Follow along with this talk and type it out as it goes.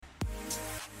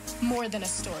more than a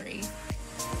story.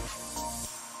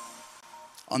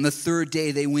 On the third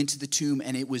day, they went to the tomb,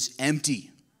 and it was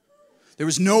empty. There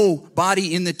was no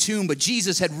body in the tomb, but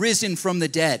Jesus had risen from the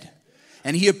dead.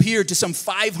 And he appeared to some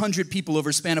 500 people over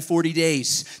a span of 40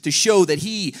 days to show that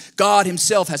he, God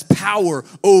himself, has power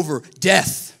over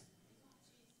death.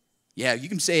 Yeah, you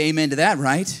can say amen to that,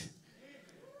 right?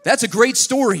 That's a great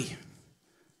story.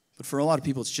 But for a lot of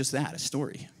people, it's just that, a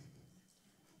story.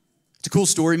 It's a cool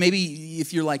story. Maybe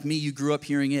if you're like me, you grew up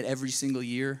hearing it every single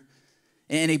year,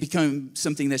 and it became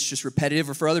something that's just repetitive.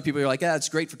 Or for other people, you're like, it's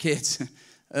great for kids.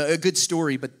 A good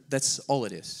story, but that's all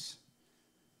it is.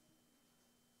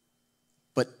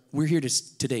 But we're here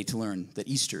today to learn that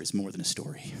Easter is more than a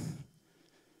story.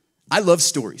 I love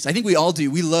stories. I think we all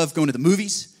do. We love going to the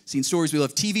movies, seeing stories. We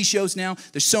love TV shows now.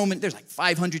 There's like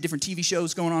 500 different TV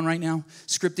shows going on right now,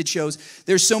 scripted shows.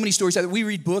 There's so many stories out there. We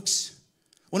read books.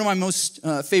 One of my most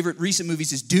favorite recent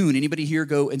movies is Dune. Anybody here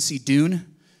go and see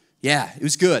Dune? Yeah, it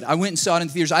was good. I went and saw it in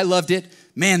theaters. I loved it.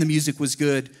 Man, the music was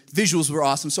good. Visuals were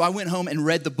awesome. So I went home and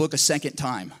read the book a second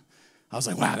time. I was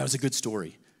like, wow, that was a good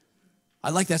story.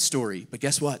 I like that story. But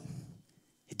guess what?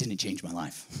 It didn't change my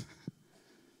life.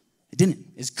 It didn't.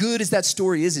 As good as that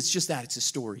story is, it's just that. It's a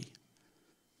story.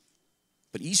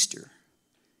 But Easter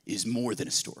is more than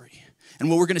a story. And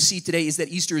what we're going to see today is that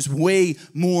Easter is way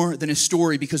more than a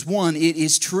story because, one, it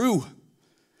is true.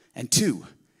 And two,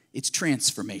 it's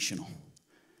transformational.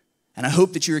 And I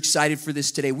hope that you're excited for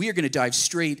this today. We are going to dive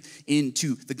straight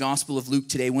into the Gospel of Luke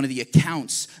today, one of the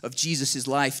accounts of Jesus'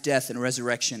 life, death, and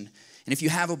resurrection. And if you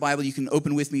have a Bible, you can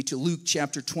open with me to Luke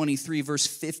chapter 23, verse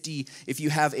 50. If you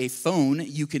have a phone,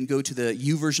 you can go to the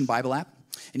YouVersion Bible app,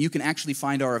 and you can actually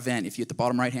find our event. If you at the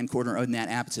bottom right-hand corner of that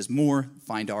app, it says More,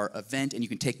 find our event, and you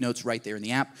can take notes right there in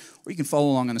the app, or you can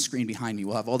follow along on the screen behind me.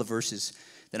 We'll have all the verses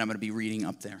that I'm going to be reading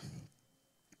up there.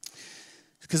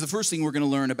 Because the first thing we're going to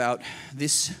learn about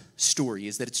this story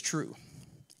is that it's true.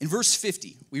 In verse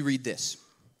 50, we read this.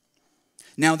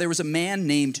 Now there was a man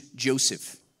named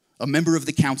Joseph, a member of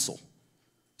the council.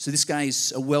 So this guy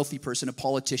is a wealthy person, a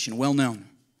politician, well known.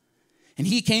 And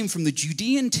he came from the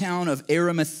Judean town of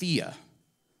Arimathea.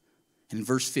 And in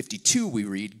verse 52, we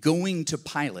read, going to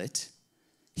Pilate,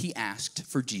 he asked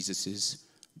for Jesus'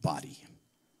 body.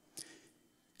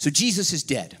 So Jesus is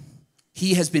dead.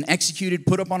 He has been executed,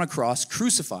 put up on a cross,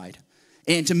 crucified.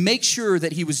 And to make sure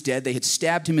that he was dead, they had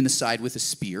stabbed him in the side with a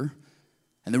spear.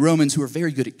 And the Romans, who are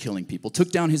very good at killing people,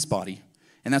 took down his body.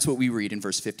 And that's what we read in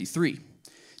verse 53. It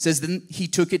says, then he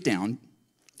took it down,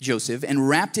 Joseph, and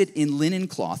wrapped it in linen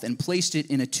cloth and placed it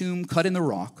in a tomb cut in the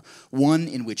rock, one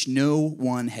in which no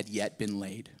one had yet been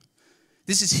laid.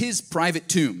 This is his private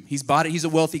tomb. He's bought it. He's a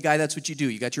wealthy guy. That's what you do.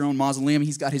 You got your own mausoleum.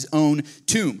 He's got his own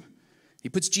tomb. He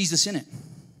puts Jesus in it.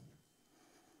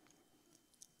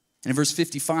 And in verse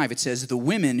 55, it says, the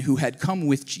women who had come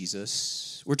with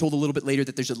Jesus, we're told a little bit later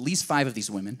that there's at least 5 of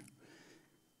these women,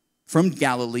 from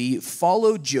Galilee,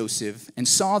 followed Joseph and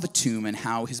saw the tomb and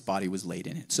how his body was laid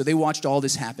in it. So they watched all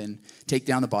this happen, take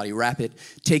down the body, wrap it,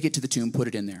 take it to the tomb, put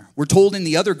it in there. We're told in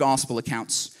the other gospel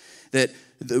accounts that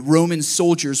the Roman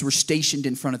soldiers were stationed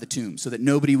in front of the tomb so that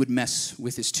nobody would mess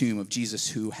with this tomb of Jesus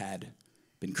who had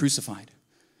been crucified.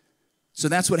 So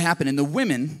that's what happened. And the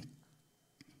women,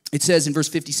 it says in verse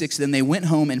 56, then they went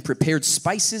home and prepared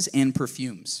spices and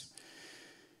perfumes.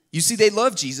 You see, they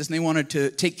loved Jesus and they wanted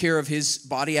to take care of his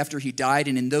body after he died.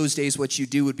 And in those days, what you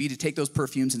do would be to take those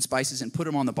perfumes and spices and put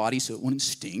them on the body so it wouldn't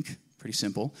stink. Pretty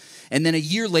simple. And then a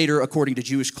year later, according to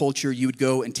Jewish culture, you would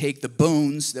go and take the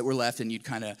bones that were left and you'd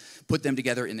kind of put them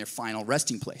together in their final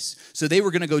resting place. So they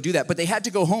were going to go do that. But they had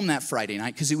to go home that Friday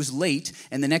night because it was late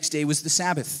and the next day was the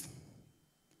Sabbath.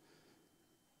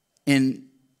 And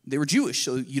they were Jewish,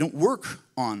 so you don't work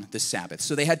on the Sabbath.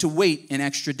 So they had to wait an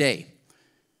extra day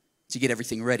to get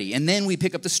everything ready. And then we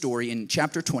pick up the story in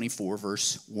chapter 24,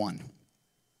 verse 1.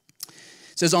 It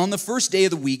says, on the first day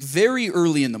of the week, very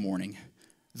early in the morning,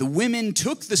 the women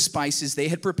took the spices they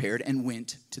had prepared and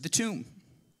went to the tomb.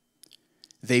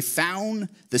 They found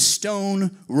the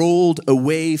stone rolled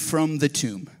away from the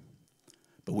tomb.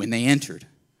 But when they entered,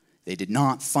 they did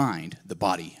not find the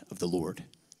body of the Lord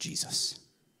Jesus.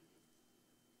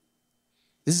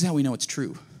 This is how we know it's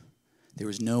true. There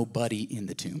was nobody in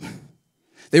the tomb.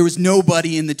 There was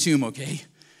nobody in the tomb, okay?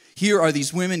 Here are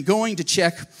these women going to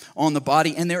check on the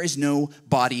body, and there is no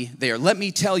body there. Let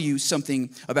me tell you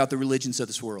something about the religions of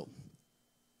this world.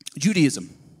 Judaism.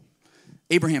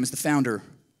 Abraham is the founder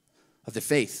of the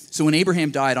faith. So when Abraham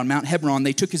died on Mount Hebron,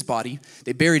 they took his body,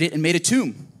 they buried it, and made a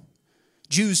tomb.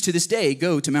 Jews to this day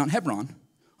go to Mount Hebron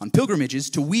on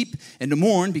pilgrimages to weep and to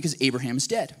mourn because Abraham is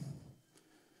dead.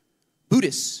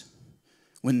 Buddhists,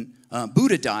 when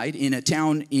Buddha died in a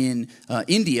town in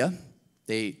India.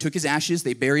 They took his ashes,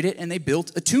 they buried it, and they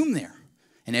built a tomb there.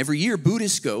 And every year,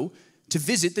 Buddhists go to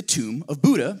visit the tomb of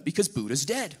Buddha because Buddha's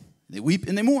dead. They weep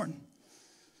and they mourn.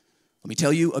 Let me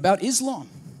tell you about Islam.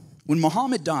 When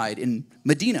Muhammad died in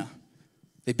Medina,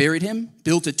 they buried him,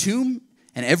 built a tomb,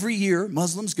 and every year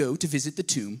Muslims go to visit the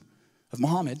tomb of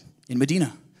Muhammad in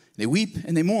Medina. They weep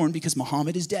and they mourn because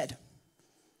Muhammad is dead.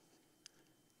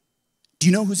 Do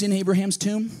you know who's in Abraham's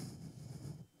tomb?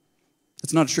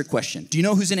 That's not a trick question. Do you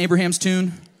know who's in Abraham's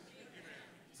tomb?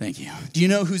 Thank you. Do you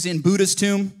know who's in Buddha's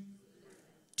tomb?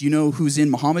 Do you know who's in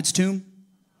Muhammad's tomb?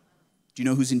 Do you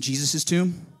know who's in Jesus'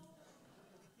 tomb?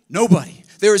 Nobody.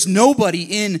 There is nobody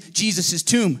in Jesus'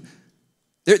 tomb.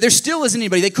 There still isn't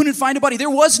anybody. They couldn't find a body. There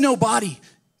was no body.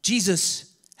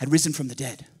 Jesus had risen from the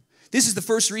dead. This is the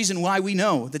first reason why we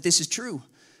know that this is true,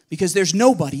 because there's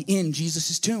nobody in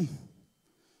Jesus' tomb.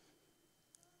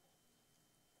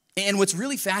 And what's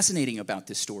really fascinating about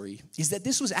this story is that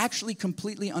this was actually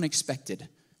completely unexpected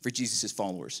for Jesus'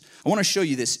 followers. I want to show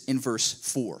you this in verse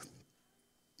 4.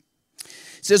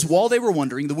 It says, while they were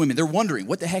wondering, the women, they're wondering,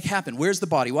 what the heck happened? Where's the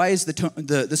body? Why is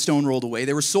the stone rolled away?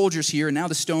 There were soldiers here, and now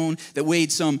the stone that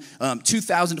weighed some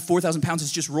 2,000 to 4,000 pounds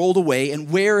has just rolled away,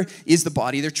 and where is the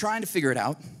body? They're trying to figure it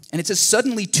out. And it says,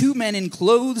 suddenly 2 men in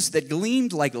clothes that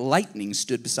gleamed like lightning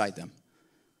stood beside them.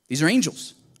 These are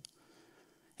angels.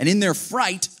 And in their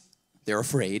fright, they're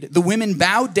afraid, the women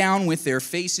bowed down with their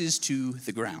faces to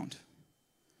the ground.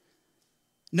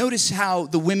 Notice how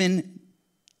the women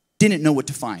didn't know what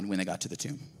to find when they got to the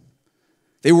tomb.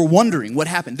 They were wondering what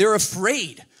happened. They're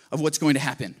afraid of what's going to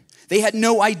happen. They had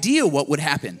no idea what would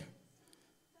happen.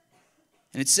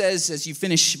 And it says, as you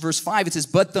finish verse 5, it says,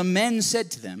 but the men said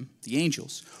to them, the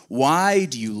angels, why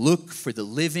do you look for the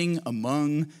living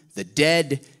among the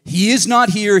dead? He is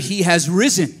not here, he has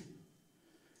risen.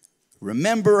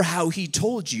 Remember how he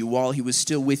told you while he was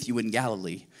still with you in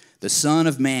Galilee. The Son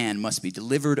of Man must be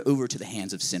delivered over to the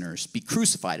hands of sinners, be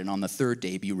crucified, and on the third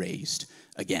day be raised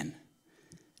again.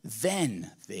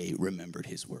 Then they remembered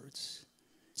his words.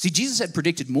 See, Jesus had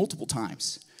predicted multiple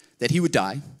times that he would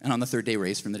die and on the third day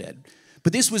raised from the dead.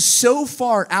 But this was so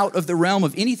far out of the realm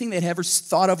of anything they'd ever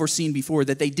thought of or seen before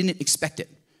that they didn't expect it.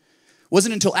 It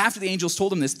wasn't until after the angels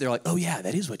told them this, they're like, oh yeah,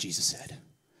 that is what Jesus said.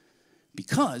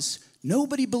 Because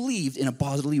nobody believed in a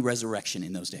bodily resurrection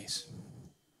in those days.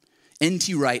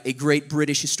 N.T. Wright, a great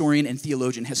British historian and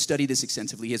theologian, has studied this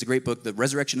extensively. He has a great book, The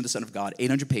Resurrection of the Son of God,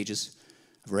 800 pages.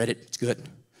 I've read it. It's good.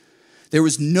 There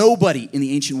was nobody in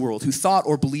the ancient world who thought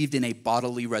or believed in a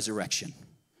bodily resurrection.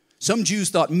 Some Jews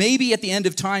thought maybe at the end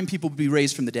of time people would be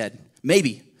raised from the dead.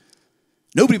 Maybe.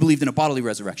 Nobody believed in a bodily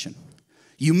resurrection.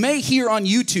 You may hear on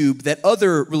YouTube that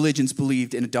other religions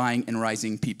believed in a dying and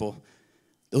rising people.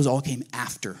 Those all came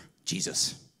after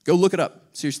Jesus. Go look it up.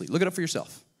 Seriously, look it up for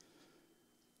yourself.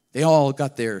 They all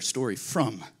got their story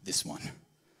from this one.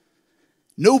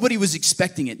 Nobody was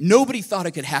expecting it. Nobody thought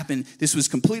it could happen. This was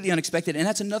completely unexpected, and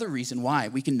that's another reason why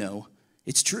we can know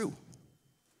it's true.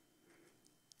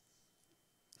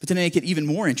 But to make it even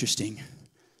more interesting,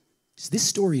 this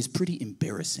story is pretty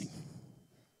embarrassing.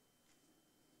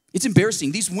 It's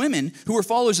embarrassing. These women who were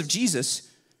followers of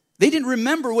Jesus, they didn't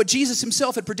remember what Jesus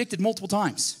himself had predicted multiple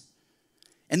times.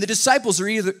 And the disciples are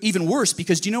even worse,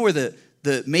 because do you know where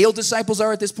the male disciples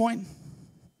are at this point?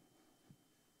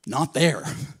 Not there.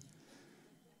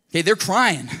 Okay, they're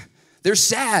crying. They're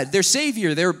sad. Their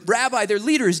Savior, their rabbi, their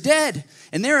leader is dead.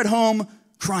 And they're at home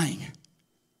crying.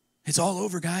 It's all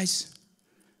over, guys.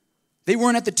 They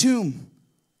weren't at the tomb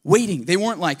waiting. They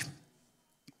weren't like,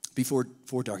 before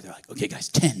dark, they're like, okay, guys,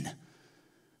 10.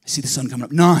 I see the sun coming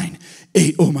up. 9,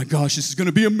 8, oh my gosh, this is going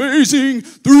to be amazing.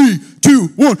 3, 2,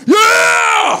 1,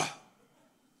 yeah!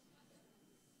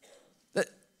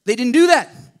 They didn't do that.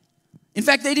 In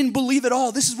fact, they didn't believe at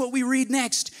all. This is what we read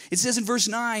next. It says in verse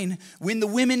 9, when the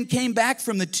women came back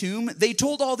from the tomb, they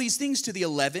told all these things to the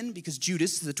 11, because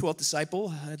Judas, the 12th disciple,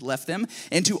 had left them,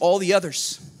 and to all the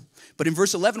others. But in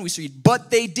verse 11, we see,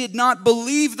 but they did not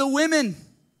believe the women,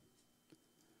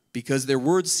 because their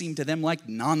words seemed to them like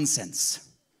nonsense.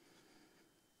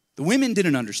 The women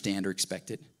didn't understand or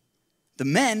expect it. The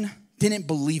men didn't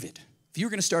believe it. If you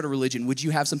were going to start a religion, would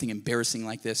you have something embarrassing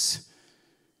like this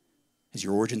as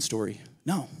your origin story?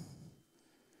 No.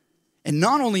 And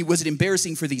not only was it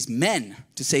embarrassing for these men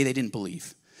to say they didn't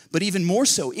believe, but even more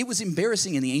so, it was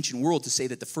embarrassing in the ancient world to say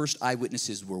that the first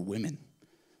eyewitnesses were women.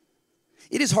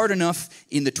 It is hard enough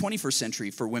in the 21st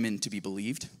century for women to be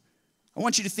believed. I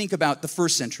want you to think about the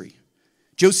first century.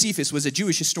 Josephus was a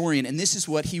Jewish historian, and this is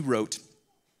what he wrote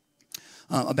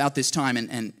about this time,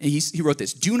 and he wrote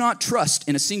this: "Do not trust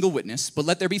in a single witness, but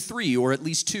let there be 3 or at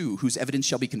least 2 whose evidence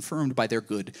shall be confirmed by their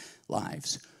good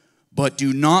lives. But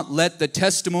do not let the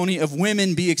testimony of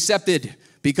women be accepted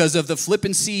because of the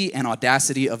flippancy and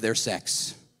audacity of their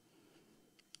sex."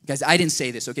 Guys, I didn't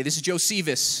say this, okay? This is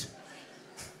Josephus.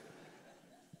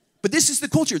 But this is the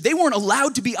culture. They weren't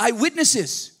allowed to be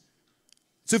eyewitnesses.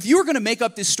 So if you were going to make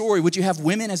up this story, would you have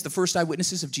women as the first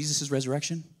eyewitnesses of Jesus'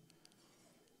 resurrection?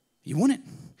 You wouldn't.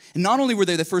 And not only were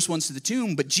they the first ones to the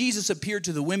tomb, but Jesus appeared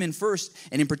to the women first,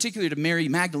 and in particular to Mary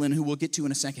Magdalene, who we'll get to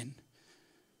in a second.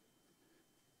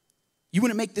 You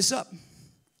wouldn't make this up.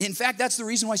 In fact, that's the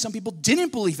reason why some people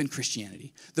didn't believe in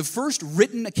Christianity. The first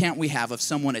written account we have of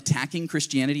someone attacking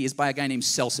Christianity is by a guy named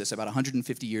Celsus, about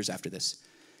 150 years after this.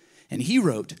 And he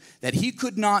wrote that he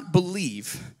could not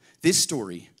believe this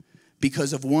story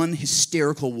because of one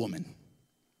hysterical woman,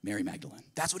 Mary Magdalene.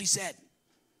 That's what he said.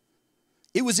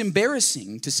 It was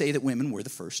embarrassing to say that women were the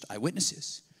first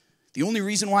eyewitnesses. The only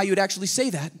reason why you would actually say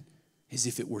that is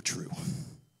if it were true.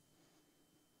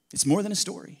 It's more than a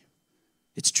story.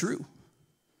 It's true.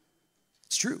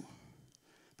 It's true.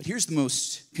 But here's the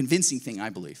most convincing thing, I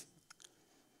believe,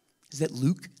 is that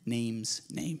Luke names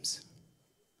names.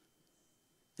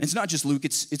 And it's not just Luke,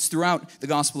 it's throughout the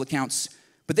gospel accounts.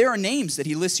 But there are names that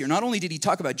he lists here. Not only did he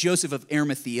talk about Joseph of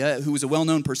Arimathea, who was a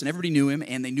well-known person, everybody knew him,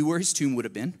 and they knew where his tomb would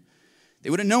have been. They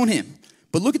would have known him.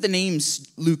 But look at the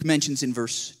names Luke mentions in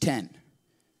verse 10.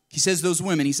 He says those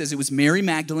women, he says it was Mary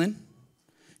Magdalene,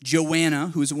 Joanna,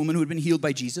 who was a woman who had been healed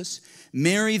by Jesus,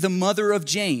 Mary, the mother of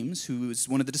James, who was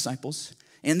one of the disciples,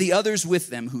 and the others with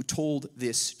them who told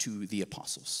this to the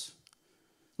apostles.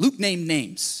 Luke named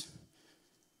names.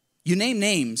 You name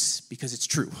names because it's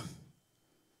true.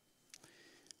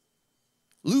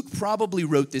 Luke probably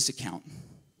wrote this account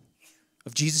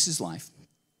of Jesus' life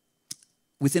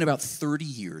within about 30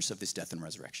 years of this death and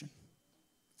resurrection.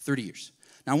 30 years.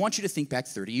 Now, I want you to think back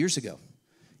 30 years ago.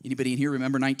 Anybody in here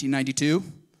remember 1992?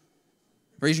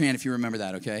 Raise your hand if you remember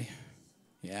that, okay?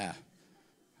 Yeah.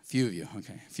 A few of you,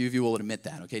 okay. A few of you will admit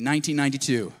that, okay?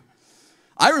 1992.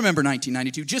 I remember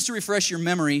 1992. Just to refresh your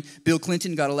memory, Bill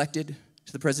Clinton got elected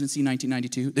to the presidency in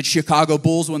 1992. The Chicago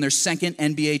Bulls won their second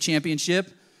NBA championship.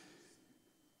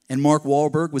 And Mark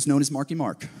Wahlberg was known as Marky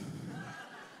Mark.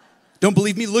 Don't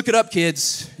believe me? Look it up,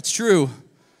 kids. It's true.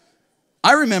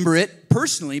 I remember it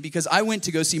personally because I went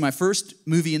to go see my first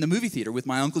movie in the movie theater with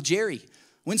my Uncle Jerry.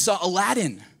 Went and saw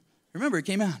Aladdin. Remember, it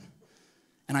came out.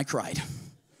 And I cried.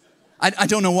 I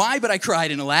don't know why, but I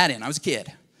cried in Aladdin. I was a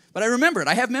kid. But I remember it.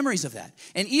 I have memories of that.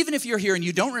 And even if you're here and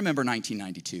you don't remember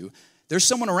 1992, there's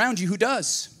someone around you who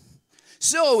does.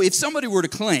 So if somebody were to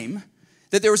claim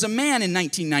that there was a man in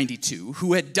 1992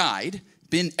 who had died,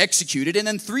 been executed, and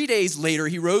then 3 days later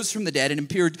he rose from the dead and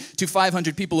appeared to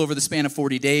 500 people over the span of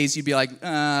 40 days, you'd be like,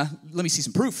 let me see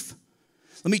some proof.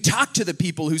 Let me talk to the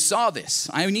people who saw this.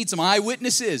 I need some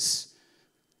eyewitnesses.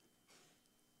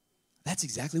 That's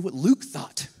exactly what Luke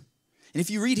thought. And if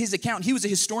you read his account, he was a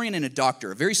historian and a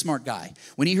doctor, a very smart guy.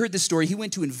 When he heard this story, he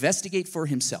went to investigate for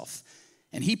himself.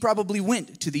 And he probably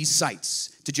went to these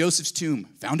sites, to Joseph's tomb,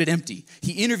 found it empty.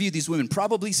 He interviewed these women,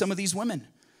 probably some of these women.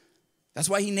 That's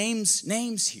why he names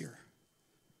names here.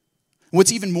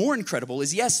 What's even more incredible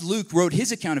is, yes, Luke wrote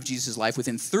his account of Jesus' life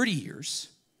within 30 years,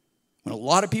 when a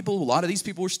lot of these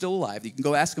people were still alive. You can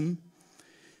go ask them.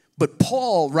 But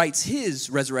Paul writes his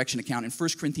resurrection account in 1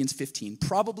 Corinthians 15,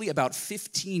 probably about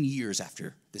 15 years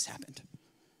after this happened.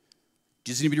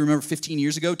 Does anybody remember 15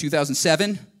 years ago,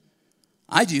 2007?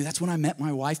 I do. That's when I met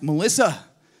my wife, Melissa.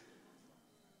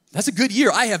 That's a good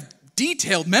year. I have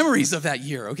detailed memories of that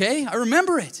year, okay? I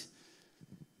remember it.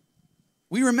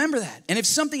 We remember that. And if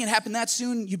something had happened that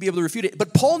soon, you'd be able to refute it.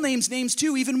 But Paul names names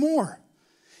too, even more.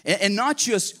 And not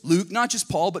just Luke, not just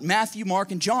Paul, but Matthew,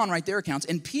 Mark, and John write their accounts.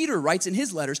 And Peter writes in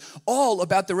his letters all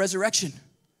about the resurrection.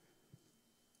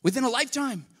 Within a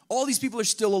lifetime, all these people are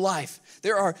still alive.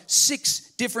 There are 6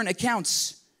 different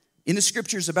accounts in the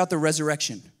scriptures about the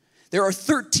resurrection. There are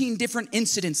 13 different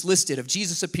incidents listed of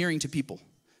Jesus appearing to people.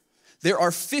 There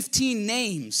are 15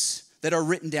 names that are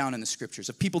written down in the scriptures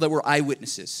of people that were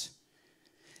eyewitnesses.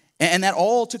 And that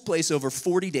all took place over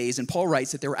 40 days, and Paul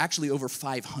writes that there were actually over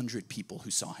 500 people who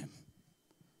saw him.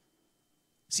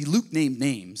 See, Luke named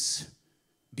names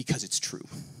because it's true.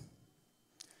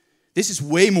 This is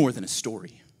way more than a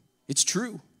story. It's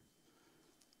true.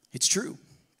 It's true.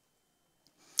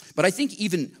 But I think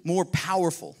even more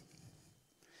powerful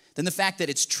than the fact that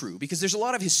it's true, because there's a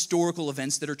lot of historical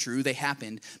events that are true, they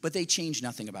happened, but they change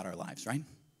nothing about our lives, right?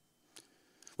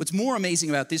 What's more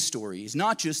amazing about this story is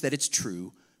not just that it's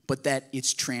true, but that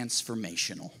it's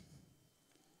transformational.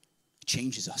 It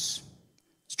changes us.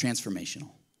 It's transformational.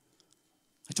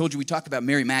 I told you we talked about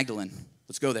Mary Magdalene.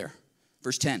 Let's go there.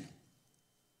 Verse 10.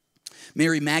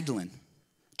 Mary Magdalene,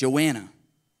 Joanna,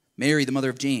 Mary, the mother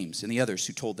of James, and the others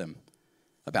who told them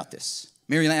about this.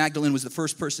 Mary Magdalene was the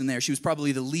first person there. She was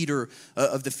probably the leader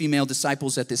of the female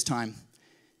disciples at this time.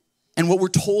 And what we're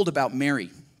told about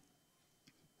Mary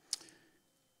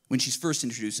when she's first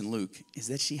introduced in Luke is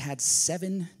that she had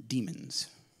 7 demons.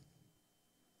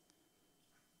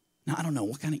 Now, I don't know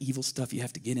what kind of evil stuff you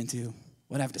have to get into,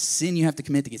 what kind of sin you have to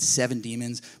commit to get 7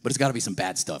 demons, but it's got to be some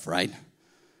bad stuff, right?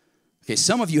 Okay,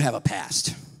 some of you have a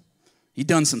past. You've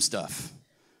done some stuff.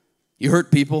 You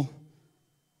hurt people,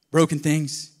 broken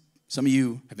things. Some of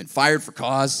you have been fired for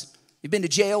cause. You've been to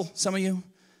jail, some of you.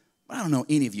 But I don't know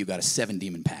any of you got a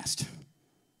 7-demon past.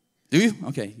 Do you?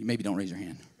 Okay, you maybe don't raise your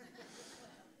hand.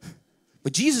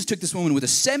 But Jesus took this woman with a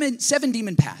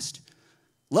 7-demon past,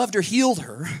 loved her, healed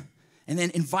her, and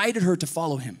then invited her to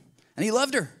follow him. And he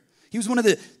loved her. He was one of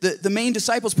the main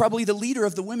disciples, probably the leader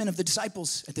of the women of the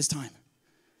disciples at this time.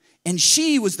 And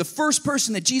she was the first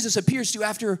person that Jesus appears to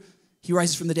after he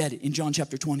rises from the dead in John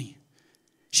chapter 20.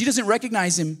 She doesn't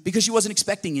recognize him because she wasn't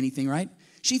expecting anything, right?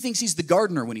 She thinks he's the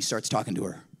gardener when he starts talking to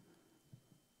her.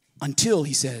 Until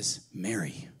he says,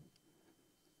 Mary.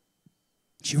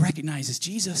 She recognizes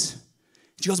Jesus.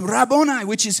 She goes, Rabboni,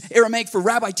 which is Aramaic for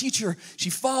rabbi, teacher. She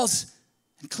falls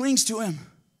and clings to him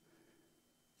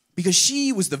because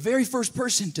she was the very first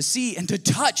person to see and to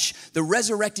touch the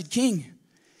resurrected king.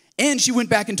 And she went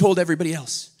back and told everybody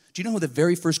else. Do you know who the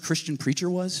very first Christian preacher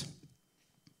was?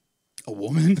 A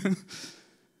woman.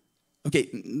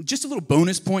 Okay, just a little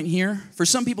bonus point here. For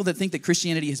some people that think that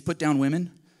Christianity has put down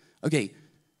women, okay,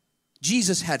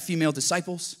 Jesus had female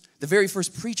disciples. The very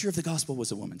first preacher of the gospel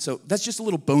was a woman. So that's just a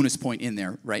little bonus point in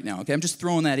there right now, okay? I'm just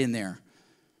throwing that in there.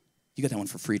 You got that one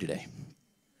for free today.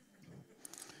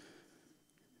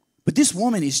 But this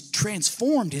woman is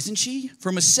transformed, isn't she?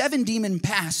 From a 7-demon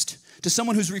past to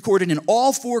someone who's recorded in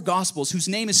all 4 gospels, whose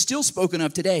name is still spoken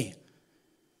of today.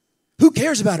 Who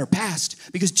cares about her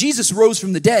past? Because Jesus rose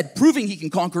from the dead, proving he can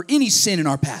conquer any sin in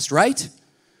our past, right?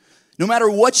 No matter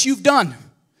what you've done.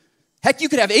 Heck, you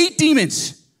could have 8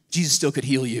 demons. Jesus still could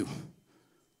heal you.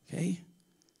 Okay?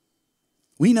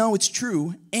 We know it's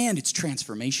true and it's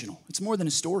transformational. It's more than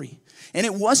a story. And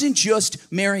it wasn't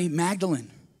just Mary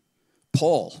Magdalene.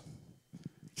 Paul,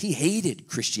 he hated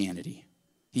Christianity.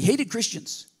 He hated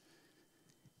Christians.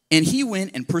 And he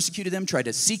went and persecuted them, tried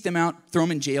to seek them out, throw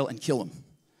them in jail, and kill them.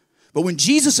 But when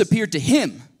Jesus appeared to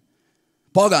him,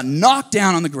 Paul got knocked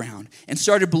down on the ground and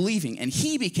started believing. And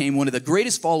he became one of the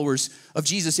greatest followers of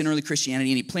Jesus in early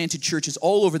Christianity. And he planted churches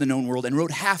all over the known world and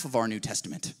wrote half of our New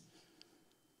Testament.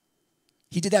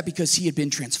 He did that because he had been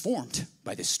transformed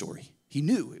by this story. He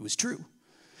knew it was true.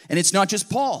 And it's not just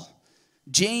Paul.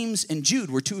 James and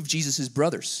Jude were 2 of Jesus'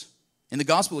 brothers. In the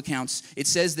gospel accounts, it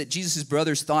says that Jesus'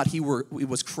 brothers thought he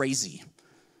was crazy.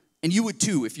 And you would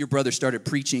too if your brother started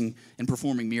preaching and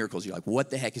performing miracles. You're like,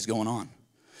 what the heck is going on?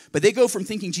 But they go from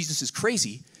thinking Jesus is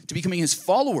crazy to becoming his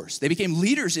followers. They became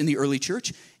leaders in the early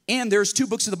church. And there's 2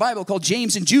 books of the Bible called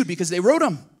James and Jude because they wrote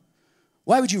them.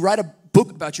 Why would you write a book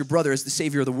about your brother as the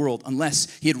Savior of the world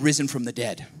unless he had risen from the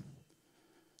dead?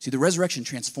 See, the resurrection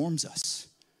transforms us.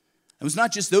 It was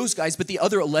not just those guys, but the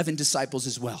other 11 disciples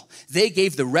as well. They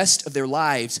gave the rest of their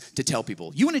lives to tell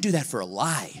people. You want to do that for a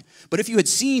lie. But if you had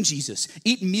seen Jesus,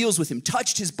 eaten meals with him,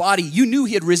 touched his body, you knew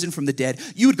he had risen from the dead,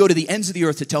 you would go to the ends of the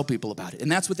earth to tell people about it.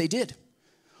 And that's what they did.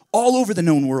 All over the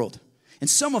known world. And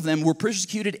some of them were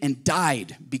persecuted and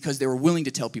died because they were willing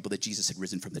to tell people that Jesus had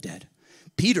risen from the dead.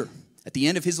 Peter, at the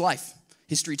end of his life,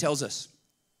 history tells us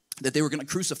that they were going to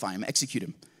crucify him, execute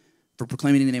him for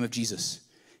proclaiming the name of Jesus.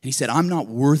 And he said, I'm not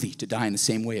worthy to die in the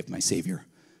same way of my Savior.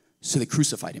 So they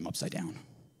crucified him upside down.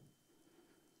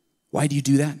 Why do you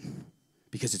do that?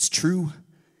 Because it's true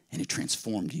and it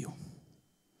transformed you.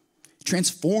 It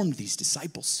transformed these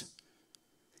disciples.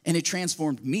 And it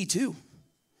transformed me too.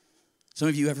 Some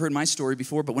of you have heard my story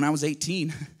before, but when I was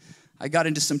 18, I got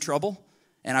into some trouble.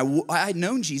 And I had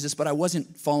known Jesus, but I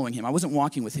wasn't following him. I wasn't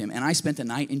walking with him. And I spent the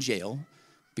night in jail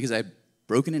because I had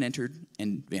broken and entered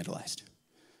and vandalized.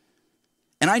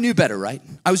 And I knew better, right?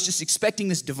 I was just expecting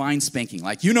this divine spanking,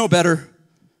 like, you know better.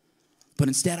 But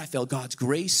instead, I felt God's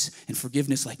grace and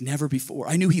forgiveness like never before.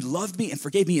 I knew he loved me and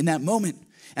forgave me in that moment.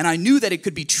 And I knew that it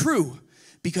could be true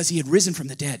because he had risen from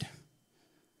the dead.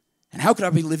 And how could I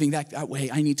be living that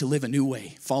way? I need to live a new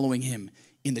way, following him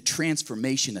in the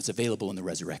transformation that's available in the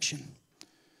resurrection.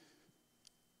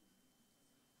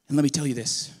 And let me tell you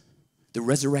this, the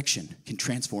resurrection can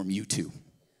transform you too.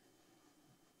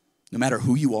 No matter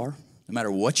who you are, no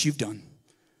matter what you've done,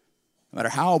 No matter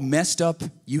how messed up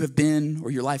you have been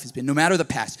or your life has been, no matter the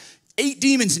past, 8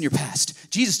 demons in your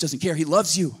past, Jesus doesn't care. He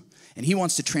loves you, and he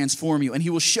wants to transform you, and he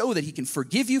will show that he can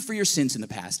forgive you for your sins in the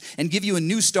past and give you a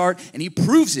new start, and he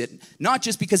proves it not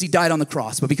just because he died on the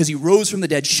cross, but because he rose from the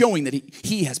dead, showing that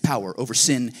he has power over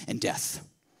sin and death.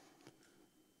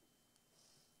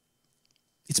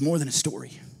 It's more than a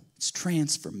story. It's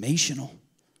transformational.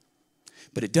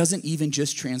 But it doesn't even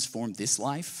just transform this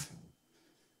life.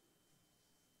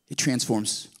 It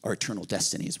transforms our eternal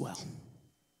destiny as well.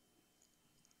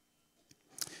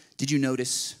 Did you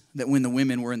notice that when the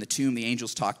women were in the tomb, the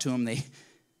angels talked to them? They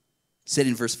said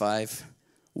in verse 5,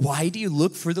 "Why do you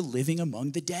look for the living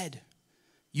among the dead?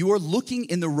 You are looking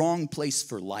in the wrong place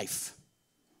for life,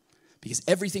 because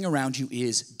everything around you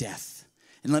is death."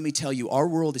 And let me tell you, our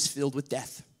world is filled with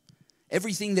death.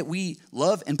 Everything that we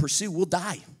love and pursue will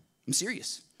die. I'm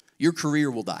serious. Your career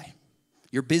will die.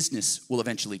 Your business will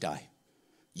eventually die.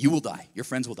 You will die. Your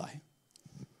friends will die.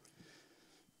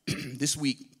 This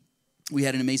week, we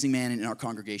had an amazing man in our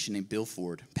congregation named Bill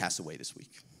Ford pass away this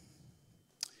week.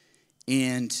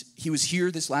 And he was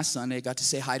here this last Sunday. I got to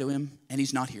say hi to him, and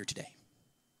he's not here today.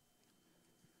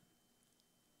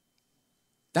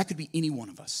 That could be any one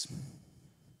of us.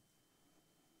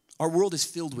 Our world is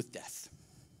filled with death.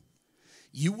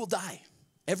 You will die.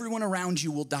 Everyone around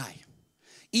you will die.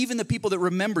 Even the people that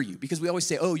remember you, because we always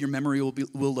say, oh, your memory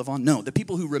will live on. No, the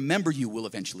people who remember you will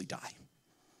eventually die.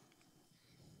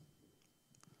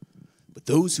 But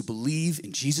those who believe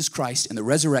in Jesus Christ and the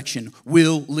resurrection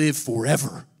will live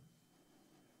forever.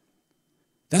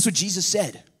 That's what Jesus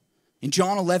said in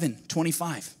John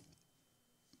 11:25.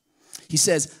 He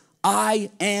says,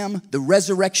 "I am the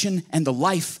resurrection and the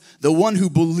life. The one who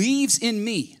believes in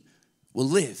me will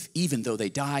live even though they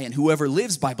die, and whoever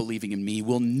lives by believing in me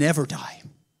will never die."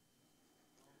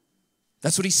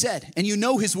 That's what he said. And you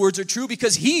know his words are true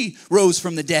because he rose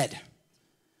from the dead.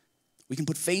 We can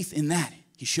put faith in that.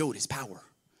 He showed his power.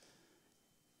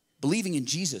 Believing in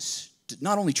Jesus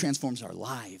not only transforms our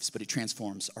lives, but it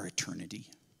transforms our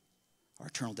eternity, our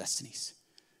eternal destinies.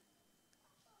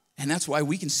 And that's why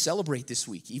we can celebrate this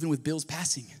week, even with Bill's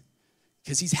passing,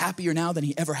 because he's happier now than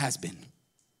he ever has been.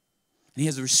 And he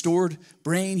has a restored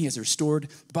brain, he has a restored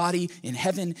body in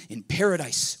heaven, in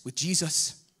paradise with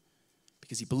Jesus,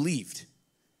 because he believed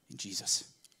in Jesus.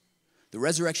 The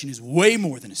resurrection is way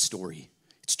more than a story.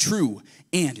 It's true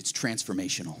and it's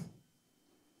transformational.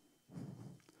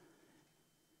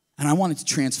 And I want it to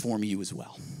transform you as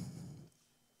well.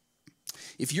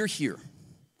 If you're here,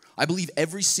 I believe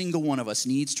every single one of us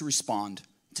needs to respond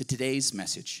to today's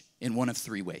message in one of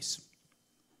 3 ways.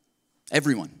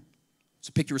 Everyone.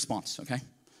 So pick your response, okay?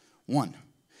 1,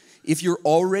 if you're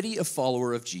already a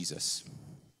follower of Jesus,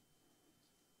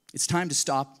 it's time to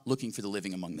stop looking for the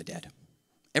living among the dead.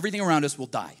 Everything around us will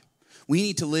die. We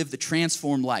need to live the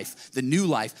transformed life, the new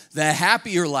life, the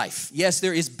happier life. Yes,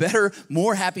 there is better,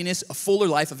 more happiness, a fuller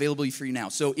life available for you now.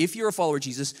 So if you're a follower of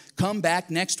Jesus, come back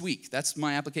next week. That's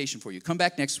my application for you. Come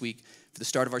back next week for the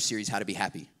start of our series, How to Be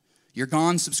Happy. You're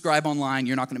gone, subscribe online.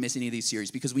 You're not going to miss any of these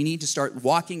series because we need to start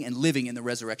walking and living in the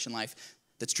resurrection life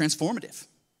that's transformative.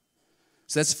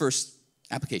 So that's the first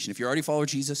application. If you're already a follower of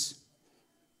Jesus,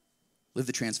 live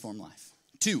the transformed life.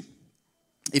 2,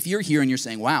 if you're here and you're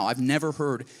saying, wow, I've never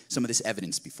heard some of this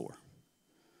evidence before.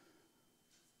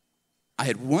 I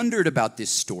had wondered about this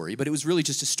story, but it was really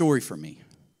just a story for me.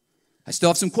 I still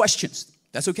have some questions.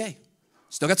 That's okay.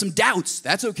 Still got some doubts.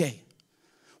 That's okay.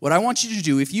 What I want you to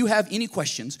do, if you have any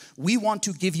questions, we want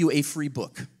to give you a free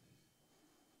book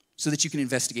so that you can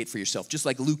investigate for yourself, just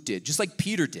like Luke did, just like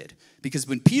Peter did. Because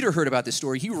when Peter heard about this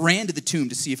story, he ran to the tomb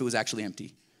to see if it was actually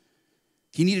empty.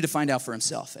 He needed to find out for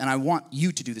himself, and I want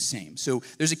you to do the same. So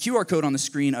there's a QR code on the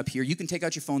screen up here. You can take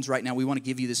out your phones right now. We want to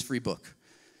give you this free book.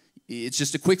 It's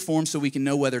just a quick form so we can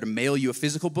know whether to mail you a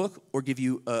physical book or give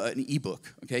you an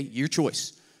ebook, okay? Your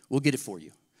choice. We'll get it for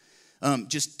you.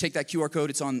 Just take that QR code.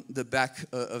 It's on the back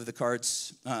of the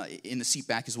cards, in the seat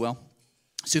back as well.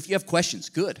 So if you have questions,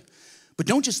 good. But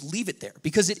don't just leave it there,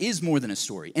 because it is more than a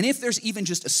story. And if there's even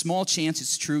just a small chance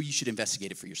it's true, you should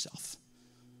investigate it for yourself.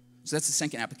 So that's the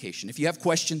second application. If you have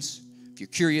questions, if you're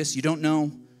curious, you don't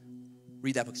know,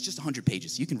 read that book. It's just 100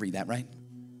 pages. You can read that, right?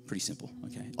 Pretty simple,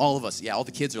 okay? All of us, all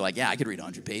the kids are like, I could read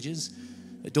 100 pages.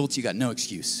 Adults, you got no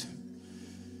excuse. So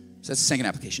that's the second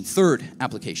application. Third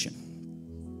application.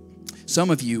 Some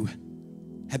of you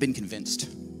have been convinced.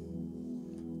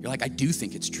 You're like, I do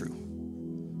think it's true.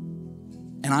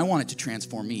 And I want it to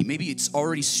transform me. Maybe it's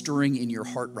already stirring in your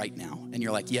heart right now. And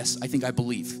you're like, yes, I think I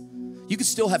believe. You could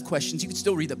still have questions. You could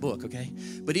still read that book, okay?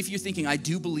 But if you're thinking, I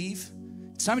do believe,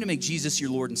 It's time to make Jesus your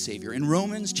Lord and Savior. In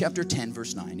Romans chapter 10,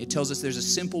 verse 9, it tells us there's a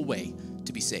simple way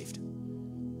to be saved.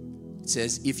 It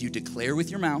says, if you declare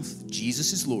with your mouth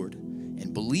Jesus is Lord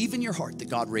and believe in your heart that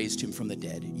God raised him from the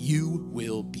dead, you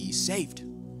will be saved.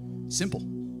 Simple.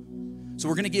 So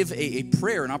we're going to give a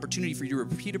prayer, an opportunity for you to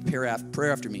repeat a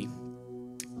prayer after me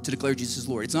to declare Jesus is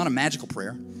Lord. It's not a magical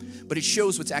prayer, but it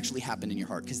shows what's actually happened in your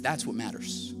heart, because that's what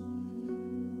matters.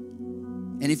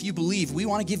 And if you believe, we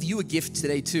want to give you a gift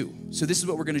today too. So this is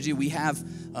what we're going to do. We have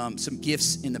some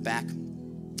gifts in the back.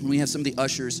 And we have some of the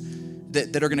ushers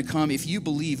that are going to come. If you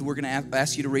believe, we're going to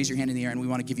ask you to raise your hand in the air, and we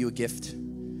want to give you a gift.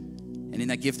 And in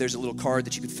that gift, there's a little card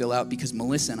that you could fill out, because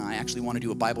Melissa and I actually want to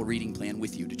do a Bible reading plan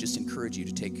with you to just encourage you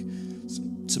to take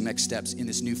some next steps in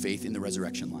this new faith in the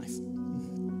resurrection life.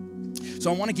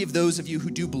 So I want to give those of you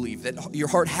who do believe that your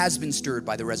heart has been stirred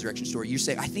by the resurrection story. You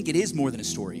say, I think it is more than a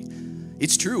story.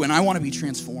 It's true, and I want to be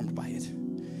transformed by it.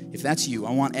 If that's you,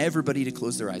 I want everybody to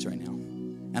close their eyes right now.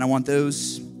 And I want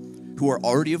those who are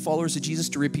already followers of Jesus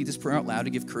to repeat this prayer out loud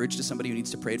to give courage to somebody who needs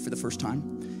to pray it for the first time.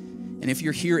 And if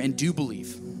you're here and do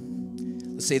believe,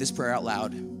 let's say this prayer out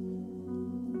loud.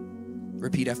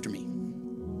 Repeat after me.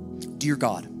 Dear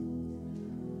God,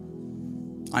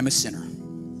 I'm a sinner.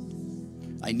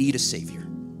 I need a Savior.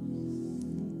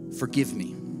 Forgive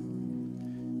me.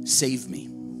 Save me.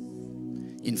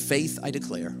 In faith, I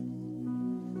declare,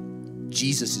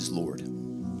 Jesus is Lord.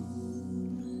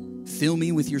 Fill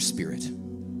me with your Spirit.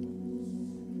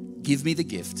 Give me the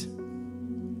gift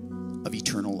of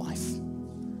eternal life.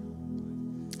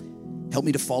 Help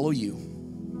me to follow you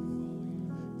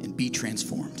and be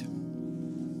transformed.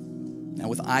 Now,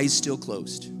 with eyes still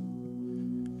closed,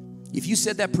 if you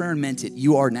said that prayer and meant it,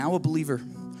 you are now a believer.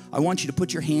 I want you to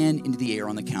put your hand into the air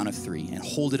on the count of 3 and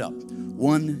hold it up.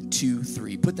 1, 2,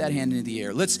 3. Put that hand into the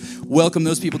air. Let's welcome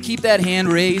those people. Keep that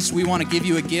hand raised. We want to give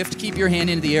you a gift. Keep your hand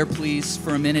into the air, please,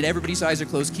 for a minute. Everybody's eyes are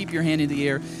closed. Keep your hand in the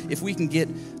air. If we can get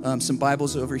some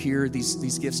Bibles over here,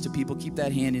 these gifts to people, keep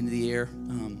that hand into the air.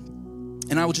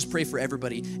 And I will just pray for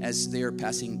everybody as they are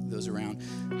passing those around.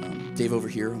 Dave over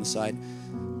here on the side.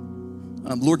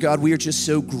 Lord God, we are just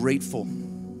so grateful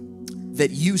that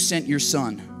you sent your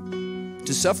Son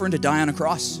to suffer and to die on a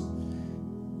cross,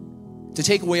 to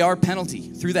take away our penalty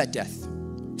through that death,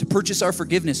 to purchase our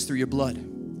forgiveness through your blood.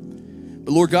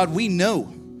 But Lord God, we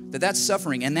know that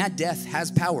suffering and that death has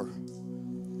power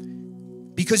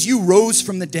because you rose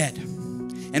from the dead.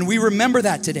 And we remember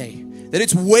that today, that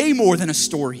it's way more than a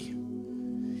story.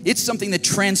 It's something that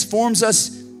transforms us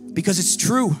because it's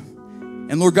true.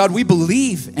 And Lord God, we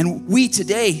believe, and we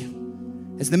today,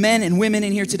 as the men and women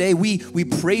in here today, we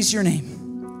praise your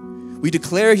name. We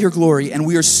declare your glory, and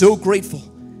we are so grateful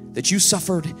that you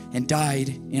suffered and died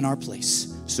in our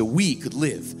place so we could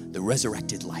live the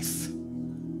resurrected life.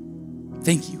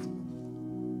 Thank you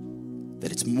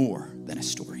that it's more than a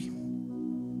story.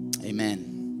 Amen.